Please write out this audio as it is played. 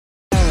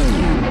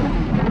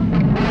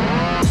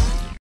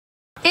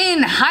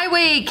In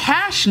highway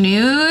cash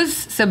news,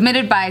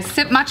 submitted by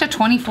Sip Matcha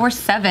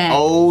 24/7.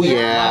 Oh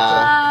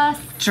yeah.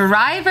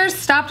 Drivers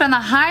stopped on the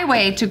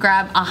highway to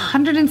grab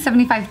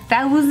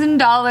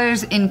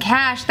 $175,000 in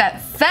cash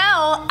that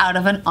fell out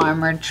of an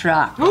armored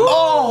truck.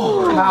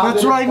 Oh,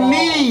 that's what I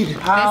need.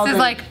 This is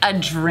like a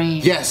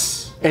dream.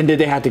 Yes. And did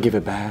they have to give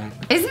it back?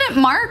 Isn't it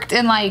marked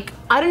in like?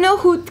 I don't know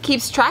who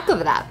keeps track of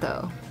that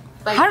though.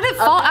 Like, how did it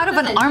fall out of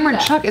an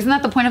armored truck? Isn't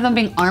that the point of them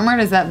being armored?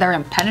 Is that they're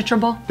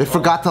impenetrable? They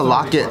forgot to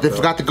lock it. They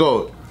forgot to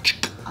go.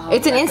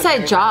 It's an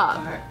inside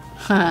job.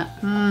 I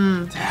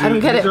don't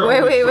get it.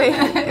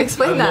 Wait.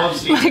 Explain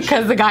that.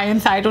 Because the guy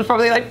inside was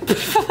probably like,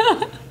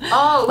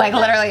 oh, like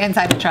literally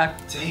inside the truck.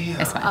 Damn.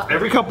 It's fine.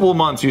 Every couple of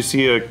months, you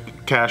see a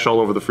cash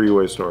all over the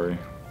freeway story.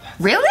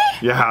 Really?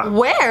 Yeah.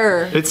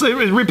 Where? It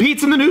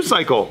repeats in the news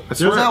cycle.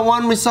 There was that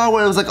one we saw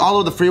where it was like all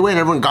over the freeway and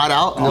everyone got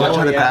out and they were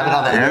trying to grab it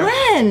out of the air.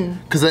 When?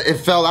 Because it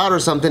fell out or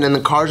something and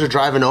the cars are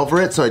driving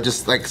over it, so it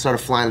just like started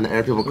flying in the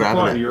air, people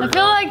grabbing it. I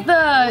feel like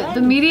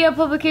the media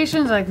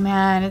publications like,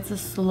 man, it's a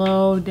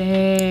slow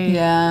day.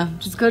 Yeah.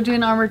 Just go do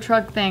an armored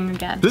truck thing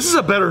again. This is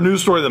a better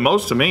news story than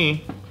most to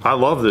me. I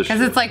love this. Because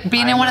it's like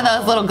being in one of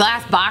those little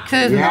glass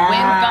boxes and the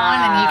wind's gone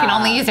and you can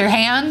only use your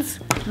hands.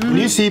 When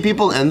you see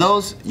people in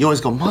those, you always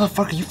go,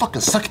 motherfucker, you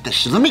fucking suck at this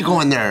shit. Let me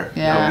go in there.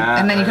 Yeah.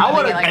 And then you can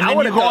only get like, and then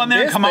you go on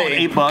there and come out with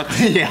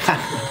 $8.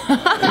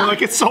 Yeah. You're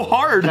like, it's so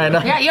hard.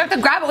 yeah, you have to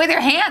grab it with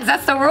your hands.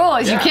 That's the rule.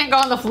 Is you can't go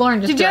on the floor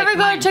and just Did you be ever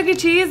like, go to Chuck E.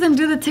 Cheese and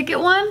do the ticket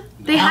one?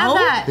 They have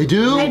that. They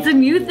do? It's a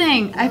new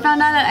thing. I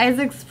found out at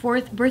Isaac's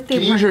 4th birthday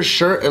Can you use your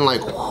shirt and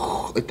like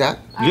that?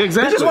 Yeah,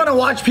 exactly. I just want to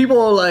watch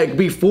people like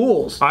be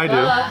fools. I do.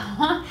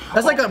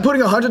 That's like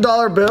putting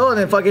 $100 bill and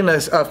then fucking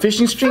a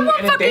fishing string. Someone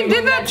and then fucking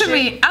did that to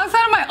me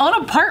outside of my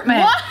own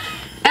apartment. What?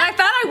 And I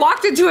thought I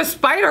walked into a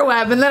spider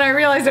web, and then I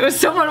realized it was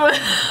someone with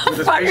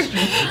fucking,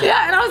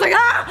 yeah, and I was like,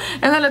 ah!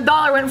 And then a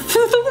dollar went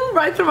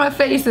right through my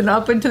face and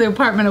up into the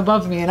apartment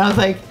above me, and I was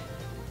like,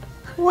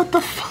 what the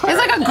fuck? it's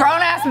like a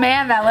grown-ass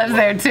man that lives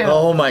there, too.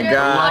 Oh my Talk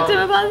god. to him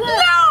about No,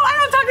 that. I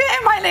don't talk to any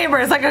of my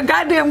neighbors. Like a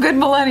goddamn good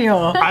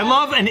millennial. I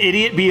love an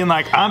idiot being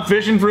like, I'm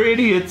fishing for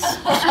idiots.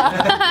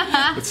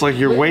 It's like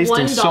you're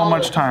wasting so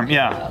much time.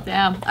 Yeah.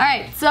 Damn. All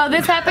right, so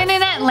this happened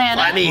in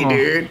Atlanta. Funny,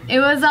 dude. It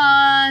was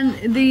on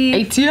the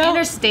ATL?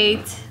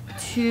 Interstate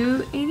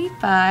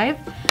 285.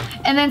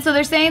 And then so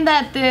they're saying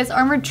that this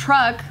armored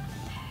truck,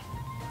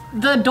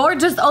 the door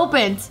just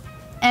opened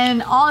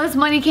and all this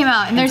money came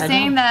out. And they're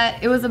saying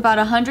that it was about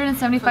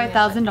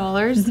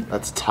 $175,000.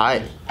 That's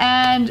tight.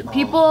 And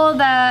people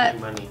that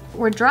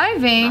were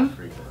driving,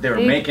 They were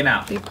making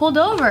out. they pulled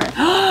over.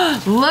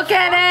 Look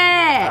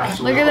at it.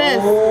 Look at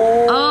this.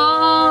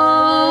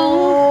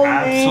 Oh.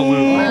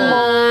 Absolutely.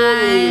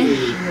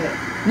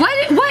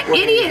 What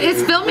idiot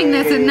is filming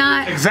this and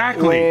not?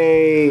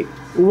 Exactly.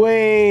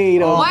 Wait.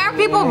 Why are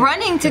people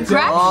running to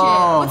grab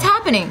shit? What's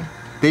happening?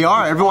 They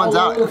are. Everyone's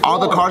out. All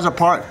the cars are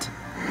parked.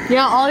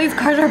 Yeah, all these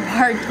cars are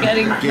parked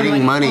getting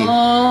Money.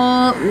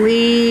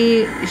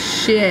 Holy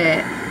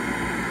shit.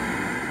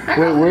 Wait,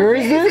 where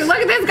is this? Look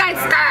at this guy.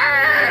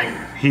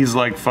 Skirt. He's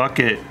like, fuck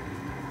it.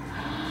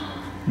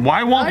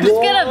 Why won't Or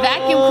just get a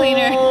vacuum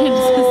cleaner.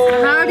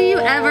 How do you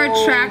ever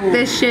track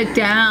this shit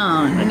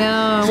down?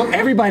 No. So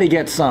everybody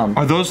gets some.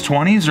 Are those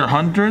 20s or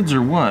 100s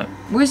or what?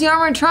 Where's the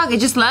armored truck? It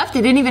just left.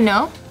 It didn't even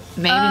know.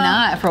 Maybe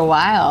not for a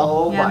while.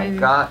 Oh Yeah, my maybe.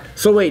 god.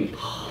 So wait,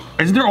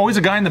 Isn't there always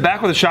a guy in the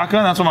back with a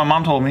shotgun? That's what my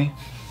mom told me.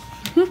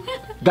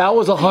 that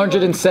was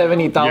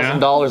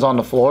 $170,000 on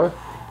the floor?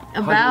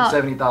 About.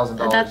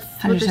 $170,000. That's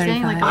what they're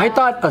saying. Like, I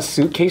thought a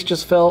suitcase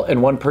just fell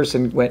and one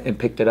person went and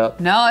picked it up.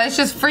 No, it's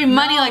just free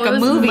money like it a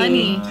was movie.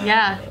 Money.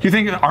 Yeah. Do you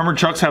think armored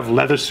trucks have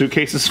leather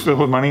suitcases filled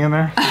with money in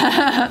there?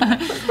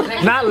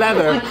 Not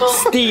leather,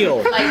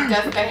 steel.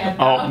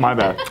 Oh, my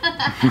bad.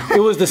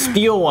 It was the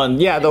steel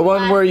one. Yeah, the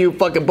one where you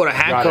fucking put a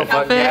handcuff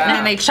on. And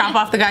then they chop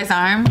off the guy's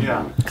arm.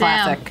 Yeah.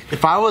 Classic.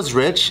 If I was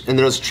rich and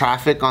there was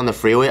traffic on the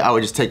freeway, I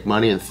would just take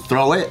money and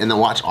throw it and then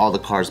watch all the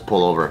cars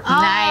pull over.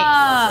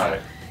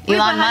 Nice. Wait,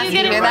 but Elon how do Musk, you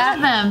get you it hear rid that?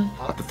 of them?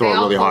 I have to throw it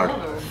really hard.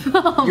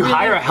 You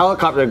hire a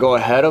helicopter to go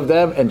ahead of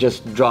them and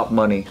just drop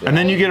money. And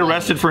then you get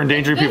arrested for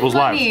endangering people's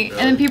lives. Funny. And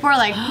then people are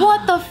like,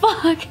 what the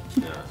fuck?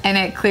 And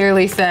it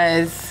clearly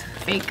says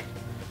Fake.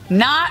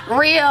 not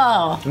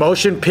real.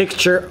 Motion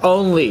picture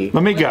only.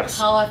 Let me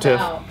guess, Tiff.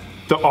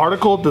 The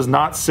article does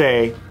not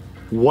say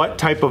what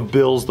type of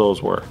bills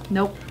those were.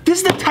 Nope.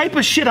 This is the type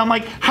of shit I'm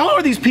like, how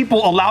are these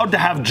people allowed to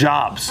have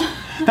jobs?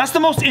 That's the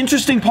most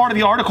interesting part of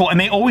the article, and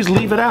they always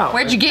leave it out.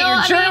 Where'd you get No, your I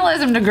mean,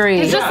 journalism degree?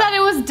 It's just that it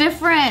was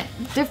different.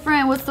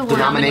 What's the word?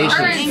 Denominations.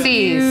 Thank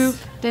you.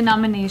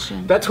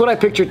 Denomination. That's what I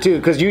pictured too,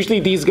 because usually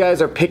these guys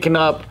are picking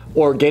up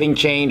or getting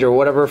change or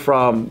whatever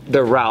from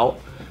their route,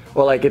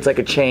 or like it's like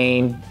a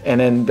chain, and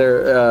then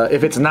they're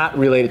if it's not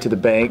related to the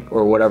bank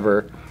or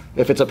whatever,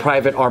 if it's a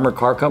private armored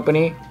car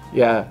company,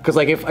 yeah, because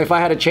like if I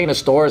had a chain of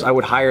stores, I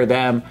would hire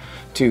them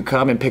to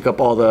come and pick up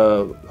all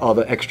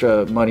the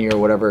extra money or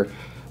whatever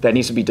that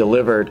needs to be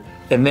delivered,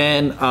 and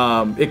then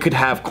it could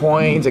have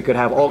coins, it could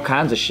have all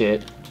kinds of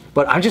shit.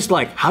 But I'm just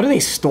like, how do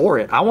they store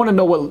it? I want to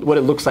know what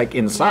it looks like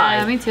inside.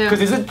 Yeah, me too. Because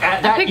is it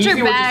that picture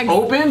easy where it bags just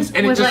opens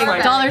and with it just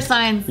like dollar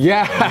signs.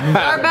 Yeah.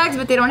 There are bags,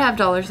 but they don't have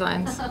dollar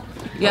signs.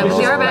 Yeah, but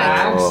they are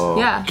bags.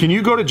 Yeah. Can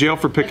you go to jail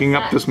for picking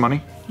up this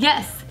money?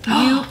 Yes,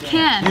 you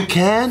can. You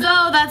can?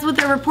 So that's what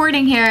they're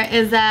reporting here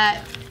is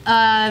that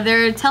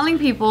they're telling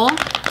people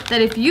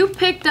that if you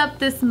picked up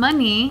this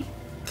money,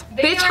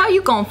 Bitch, how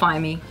you gonna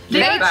find me?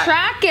 They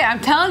track it. I'm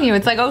telling you,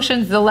 it's like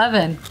Ocean's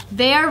 11.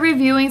 they are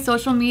reviewing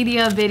social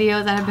media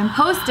videos that have been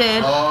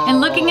posted and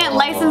looking at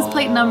license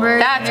plate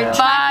numbers. That's and they're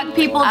tracking fucked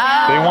people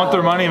up. They down. want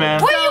their money,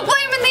 man. What are you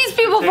blaming these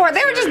people for?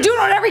 They were just doing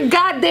what every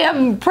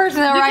goddamn person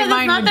in their right Because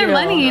mind it's not would their do.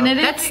 money and it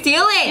is That's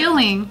stealing.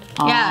 stealing.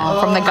 Yeah.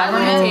 From the I'm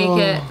gonna government.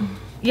 take it.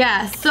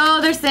 Yeah.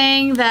 So they're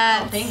saying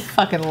that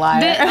Fucking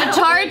liar.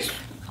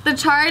 the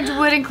charge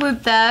would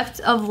include theft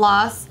of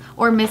loss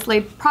or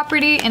mislaid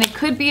property, and it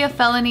could be a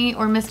felony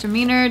or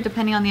misdemeanor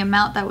depending on the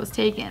amount that was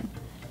taken.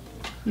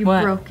 You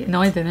What? broke it.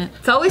 No, I didn't.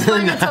 It's always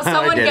funny until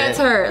someone did gets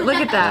it. hurt. Look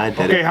at I that.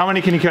 did Okay, it. how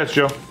many can you catch,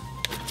 Joe?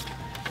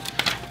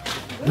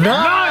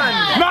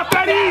 None. Not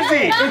that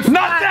easy. It's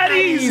not that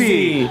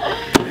easy.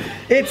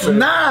 It's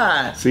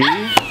not. See?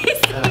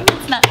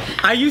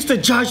 I used to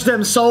judge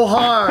them so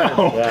hard.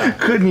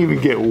 Couldn't even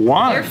get Your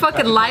one.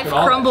 fucking life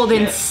crumbled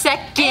in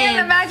seconds. And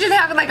imagine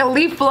having like a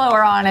leaf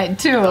blower on it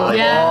too.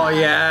 Yeah. Oh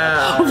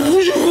yeah.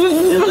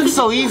 It looks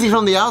so easy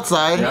from the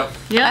outside.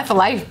 That's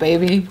life,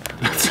 baby.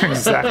 That's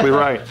exactly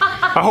right.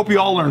 I hope you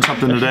all learned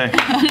something today.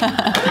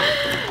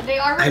 They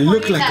are I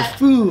look reporting like a that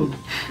fool.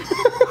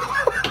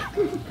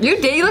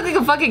 You did. You look like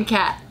a fucking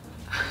cat.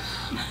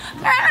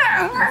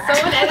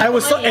 I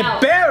was so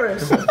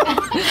embarrassed. All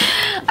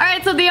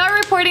right, so they are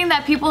reporting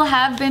that people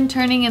have been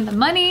turning in the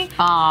money.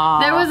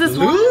 There was this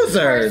one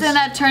Losers. person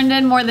that turned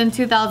in more than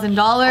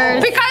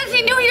 $2,000. Because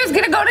he knew he was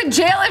gonna go to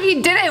jail if he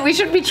didn't. We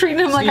should be treating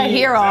him like a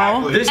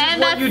hero. This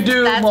And is what you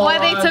do. that's why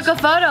they morons. took a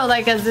photo,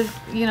 like as if,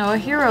 you know, a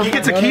hero. He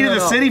gets a key to the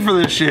city for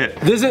this shit.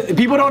 This is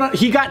people don't know.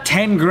 He got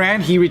 10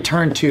 grand. He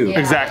returned 2.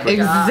 Exactly.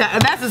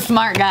 That's a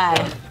smart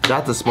guy.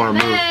 That's a smart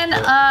move. And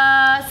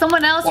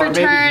someone else Or maybe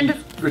returned he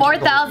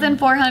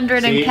 $4,400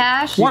 in See?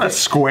 cash. What a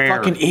square.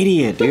 Fucking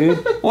idiot, dude.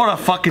 What a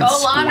fucking Go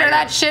square. launder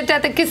that shit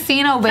at the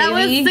casino, baby. That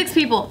was 6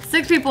 people.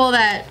 6 people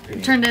that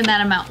turned in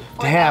that amount.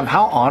 Damn,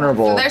 how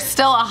honorable. There's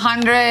still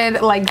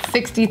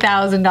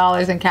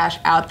 $60,000 in cash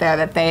out there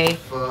that they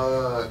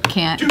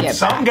can't get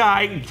Some back.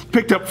 guy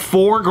picked up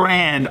 $4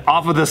 grand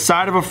off of the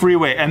side of a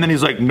freeway, and then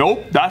he's like,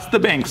 "Nope, that's the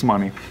bank's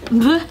money."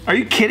 Are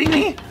you kidding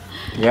me?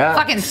 Yeah.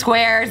 Fucking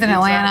squares in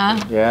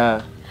Atlanta.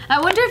 Yeah. I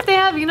wonder if they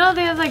have, you know,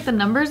 they have like the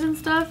numbers and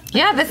stuff.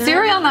 Yeah, the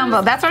serial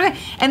number. That's what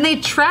and they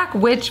track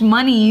which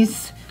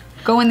monies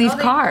go in these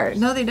cars.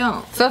 No, they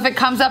don't. So if it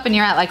comes up and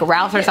you're at like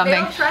Ralph's or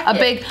something, don't track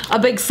a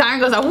big sign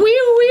goes up, whew,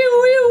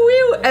 whew, whew,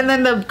 whew, and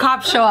then the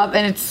cops show up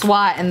and it's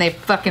SWAT and they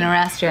fucking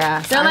arrest your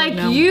ass. They're I like,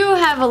 don't know. you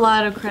have a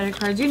lot of credit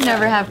cards. You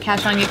never have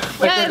cash on you.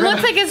 Yeah, it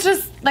looks like it's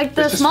just like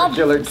the It's just small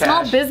regular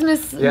small cash.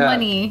 business Yeah.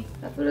 money.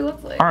 That's what it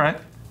looks like. All right.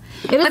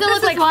 It doesn't this look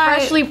is like why-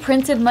 freshly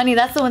printed money.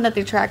 That's the one that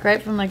they track, right?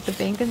 From like the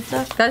bank and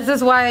stuff. This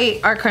is why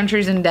our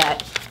country's in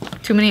debt.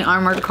 Too many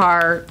armored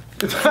car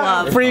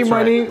clubs. Free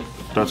money.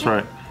 That's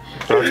right.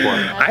 That's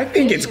why. I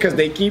think it's because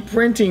they keep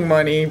printing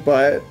money,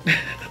 but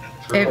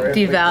It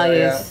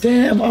devalues.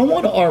 damn, I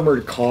want an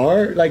armored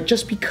car, like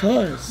just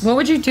because. What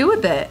would you do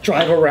with it?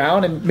 Drive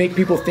around and make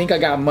people think I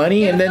got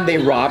money, and then they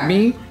rob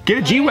me. Get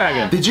a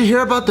G-Wagon. Did you hear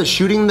about the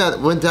shooting that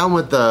went down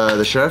with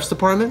the sheriff's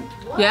department?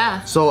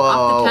 Yeah. So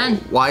Off the 10.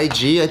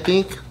 YG, I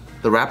think,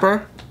 the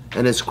rapper,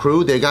 and his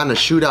crew, they got in a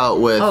shootout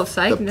with Oh,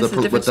 psych, this is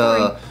a different with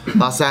the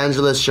Los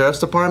Angeles Sheriff's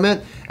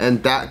Department,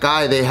 and that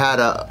guy,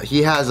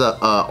 he has a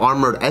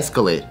armored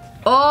Escalade.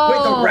 Oh.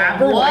 Wait, the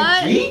rapper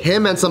what? YG?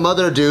 Him and some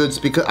other dudes,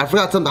 because I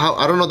forgot how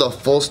I don't know the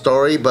full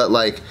story, but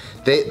like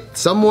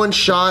someone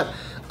shot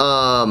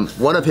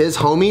one of his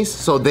homies,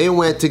 so they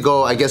went to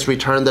go, I guess,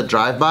 return the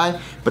drive-by,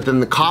 but then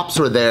the cops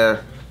were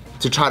there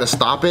to try to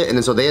stop it, and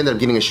then so they ended up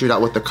getting a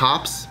shootout with the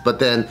cops. But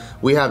then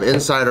we have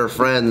insider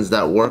friends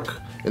that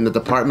work in the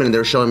department, and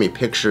they're showing me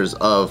pictures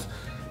of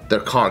their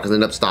car because they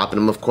ended up stopping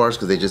them, of course,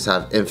 because they just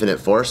have infinite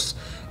force.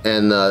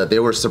 And they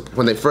were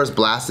when they first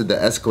blasted the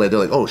Escalade, they're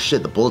like, "Oh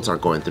shit, the bullets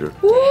aren't going through."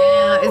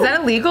 Yeah, is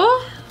that illegal?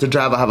 To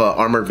have an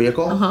armored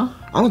vehicle?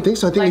 I don't think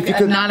so. I think if you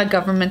could, Not a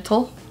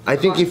governmental. I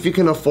think if you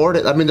can afford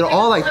it. I mean, they're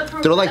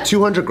like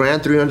 200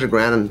 grand, 300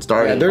 grand and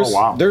starting. Yeah, there's Oh,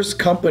 wow. there's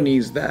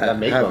companies that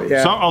make have them. it.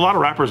 Yeah. A lot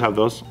of rappers have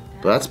those.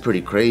 But that's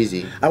pretty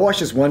crazy. I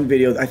watched this one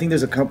video. I think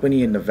there's a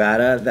company in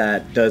Nevada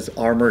that does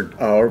armored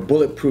or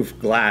bulletproof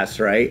glass,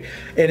 right?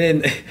 And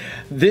then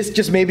this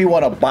just made me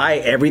want to buy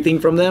everything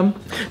from them.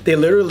 They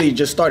literally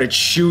just started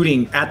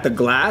shooting at the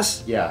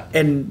glass. Yeah.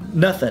 And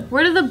nothing.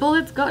 Where do the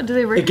bullets go? Do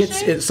they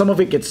ricochet? Some of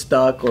it gets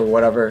stuck or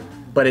whatever,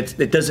 but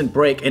it doesn't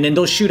break. And then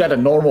they'll shoot at a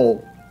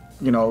normal,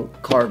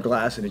 car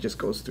glass, and it just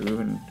goes through.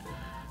 And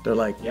they're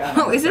like, yeah.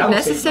 Oh, is it that'll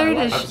save my necessary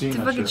life. I've seen to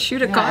that fucking shit.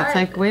 shoot a Yeah, car? it's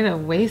like way to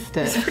waste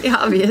it. Pretty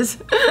obvious.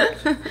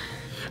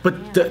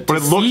 But to it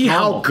looks see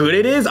how normal. good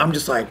it is, I'm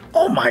just like,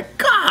 oh my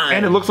god.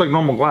 And it looks like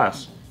normal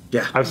glass.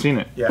 Yeah. I've seen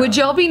it. Yeah. Would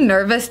y'all be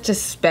nervous to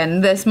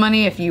spend this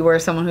money if you were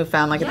someone who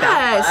found like a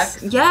Yes,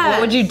 $1,000? yes.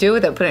 What would you do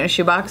with it? Put it in a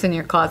shoebox in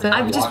your closet?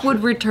 I just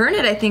would return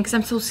it, I think, because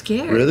I'm so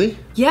scared. Really?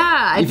 Yeah,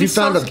 I'd If be you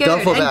found so a scared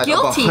duffel and bag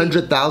of guilty.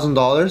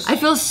 $100,000, I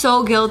feel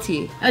so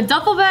guilty. A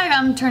duffel bag,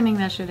 I'm turning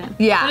that shit in.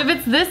 Yeah. But if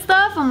it's this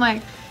stuff, I'm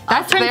like,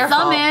 That's I'll their turn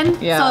some fault.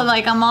 in. Yeah. So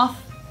like I'm off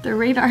the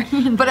radar.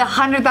 But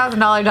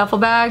 $100,000 duffel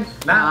bag?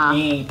 Not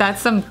me.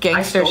 That's some I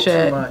gangster stole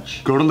shit. too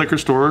much. Go to liquor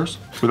stores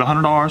with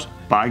 $100,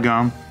 buy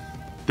gum,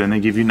 then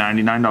they give you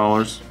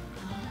 $99,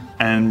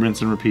 and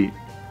rinse and repeat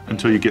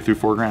until you get through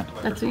 $4 grand.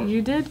 That's what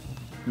you did?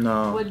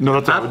 No. No,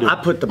 that's what I would do. I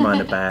put them in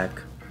the bag.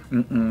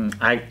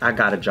 I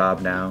got a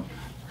job now.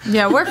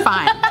 Yeah, we're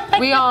fine.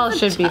 We all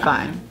should be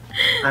fine.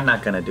 I'm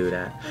not gonna do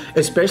that.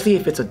 Especially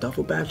if it's a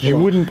duffel bag. You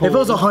wouldn't pull If it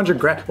was 100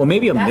 grand, well,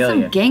 maybe a That's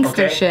million. some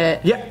gangster okay?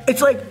 shit. Yeah,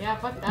 it's like,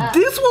 fuck that.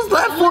 this was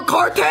left for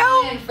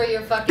cartel? For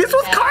your fucking This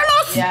was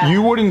Carlos? Yeah.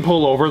 You wouldn't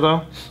pull over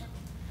though.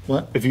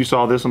 What? If you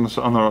saw this on the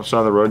side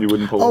of the road, you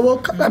wouldn't pull Oh,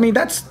 over. well, I mean,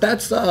 that's fun.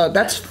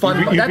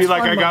 You'd that's be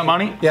like, fun I got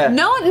money? Yeah.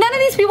 No, none of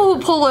these people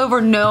who pull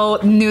over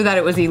knew that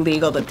it was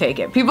illegal to take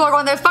it. People are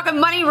going, there's fucking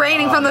money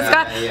raining from the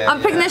sky.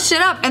 I'm picking this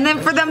shit up. And then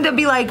for them to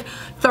be like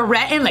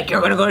threatened, like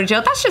you're gonna go to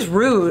jail, that's just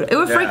rude. It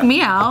would freak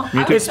me out.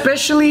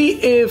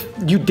 Especially if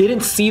you didn't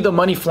see the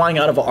money flying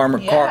out of an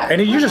armored car. And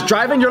then you're just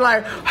driving, you're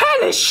like,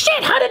 holy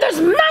shit, how did there's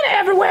money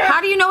everywhere?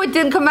 How do you know it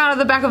didn't come out of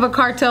the back of a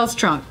cartel's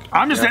trunk?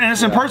 I'm just an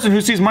innocent person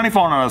who sees money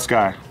falling out of the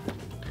sky.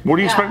 What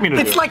do you expect me to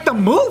do? It's like the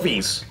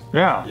movies.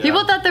 Yeah.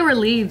 People thought they were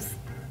leaves.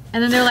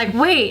 And then they're like,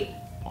 wait.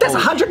 That's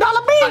 $100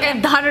 bill.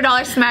 Fucking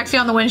 $100 smacks you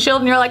on the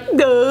windshield and you're like,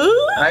 duh.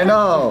 I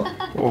know.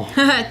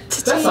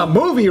 That's a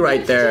movie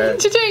right there.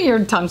 Cha-ching, your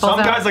tongue falls Some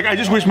out. guy's like, I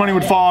just wish money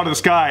would fall out of the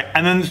sky.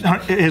 And then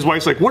his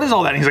wife's like, what is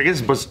all that? And he's like,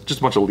 it's just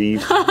a bunch of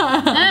leaves.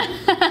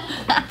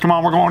 Come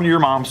on, we're going to your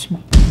mom's.